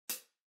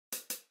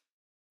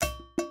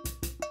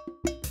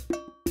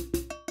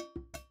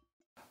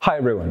Hi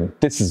everyone,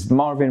 this is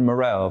Marvin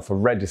Morelle for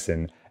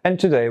Redison, and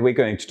today we're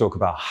going to talk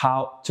about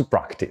how to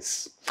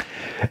practice.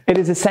 It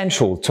is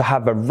essential to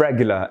have a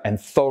regular and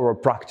thorough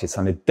practice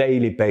on a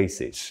daily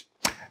basis.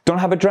 Don't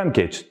have a drum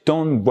kit?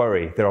 Don't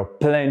worry, there are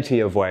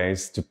plenty of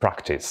ways to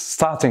practice,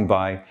 starting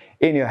by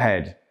in your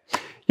head.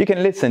 You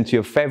can listen to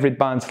your favorite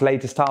band's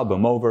latest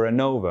album over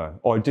and over,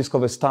 or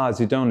discover stars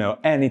you don't know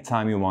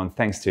anytime you want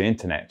thanks to the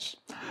internet.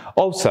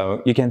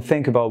 Also, you can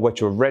think about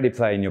what you already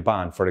play in your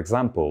band, for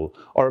example,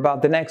 or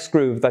about the next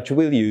groove that you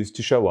will use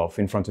to show off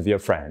in front of your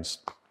friends.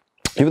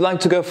 You would like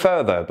to go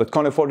further but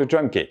can't afford a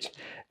drum kit?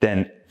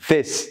 Then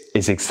this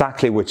is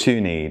exactly what you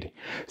need.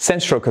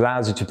 Senstroke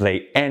allows you to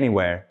play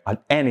anywhere,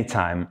 at any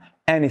time,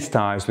 any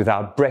styles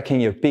without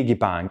breaking your piggy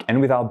bank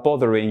and without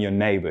bothering your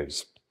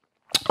neighbors.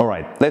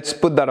 Alright, let's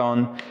put that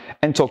on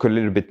and talk a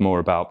little bit more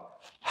about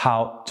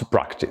how to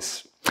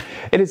practice.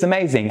 It is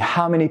amazing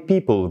how many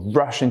people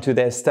rush into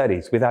their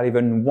studies without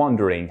even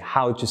wondering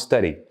how to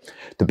study.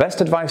 The best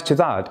advice to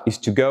that is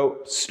to go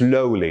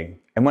slowly.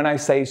 And when I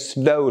say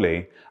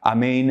slowly, I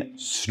mean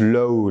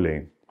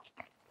slowly.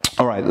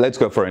 Alright, let's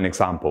go for an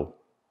example.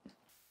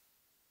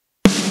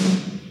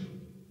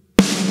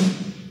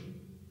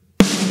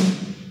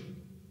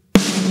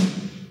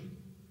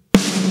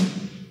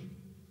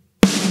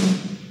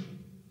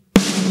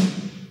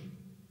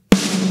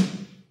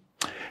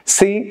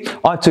 See,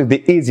 I took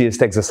the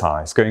easiest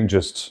exercise, going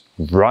just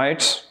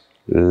right,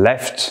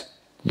 left,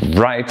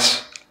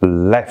 right,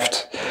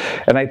 left.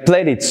 And I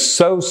played it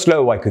so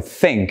slow I could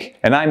think,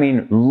 and I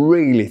mean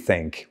really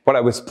think, what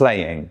I was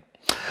playing.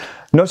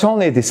 Not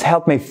only this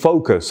helped me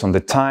focus on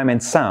the time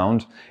and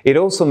sound, it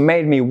also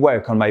made me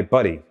work on my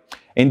body.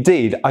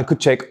 Indeed, I could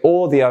check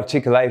all the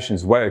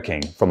articulations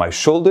working, from my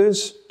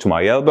shoulders, to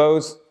my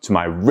elbows, to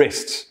my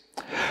wrists.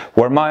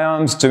 Were my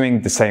arms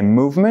doing the same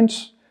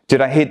movement? Did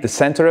I hit the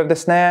center of the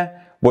snare?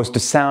 Was the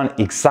sound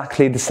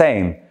exactly the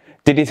same?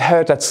 Did it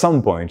hurt at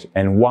some point,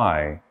 and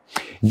why?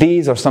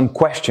 These are some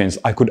questions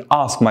I could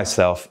ask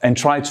myself and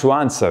try to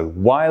answer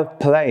while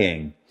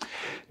playing.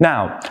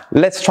 Now,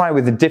 let's try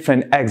with a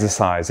different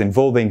exercise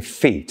involving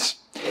feet.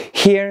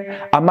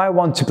 Here, I might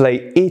want to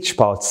play each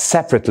part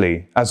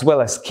separately, as well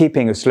as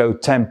keeping a slow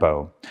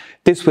tempo.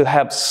 This will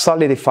help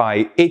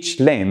solidify each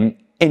limb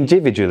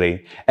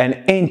individually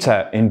and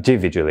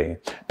inter-individually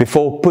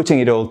before putting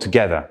it all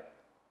together.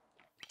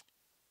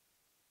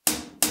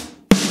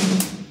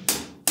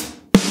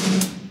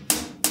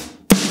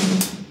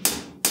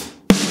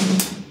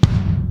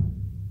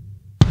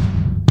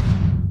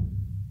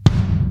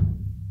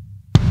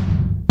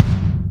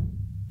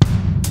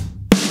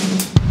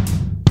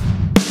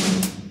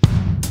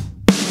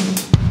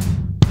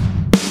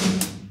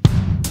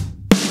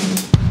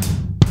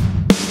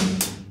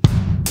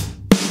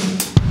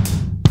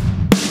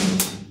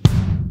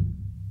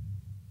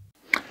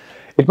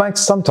 It might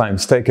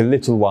sometimes take a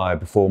little while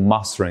before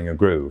mastering a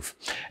groove,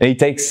 and it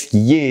takes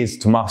years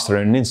to master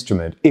an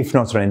instrument, if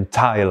not an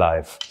entire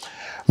life.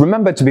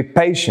 Remember to be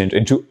patient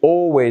and to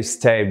always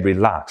stay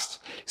relaxed.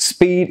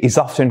 Speed is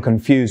often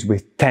confused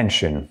with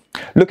tension.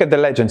 Look at the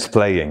legends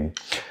playing.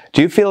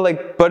 Do you feel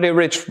like Buddy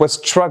Rich was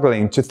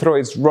struggling to throw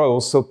his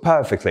rolls so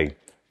perfectly?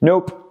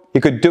 Nope, he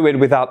could do it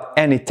without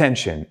any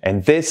tension,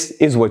 and this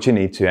is what you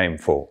need to aim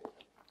for.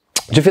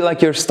 Do you feel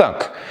like you're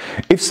stuck?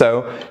 If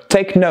so,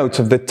 take note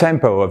of the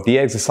tempo of the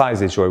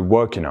exercises you're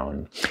working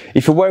on.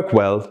 If you work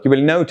well, you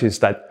will notice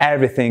that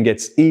everything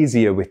gets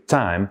easier with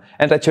time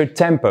and that your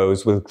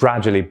tempos will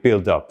gradually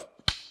build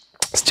up.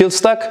 Still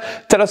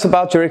stuck? Tell us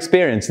about your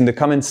experience in the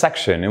comment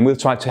section and we'll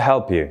try to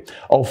help you.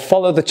 Or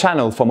follow the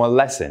channel for more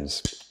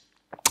lessons.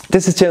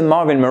 This is still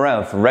Marvin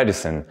Morelle from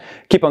Redison.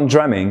 Keep on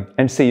drumming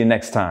and see you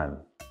next time.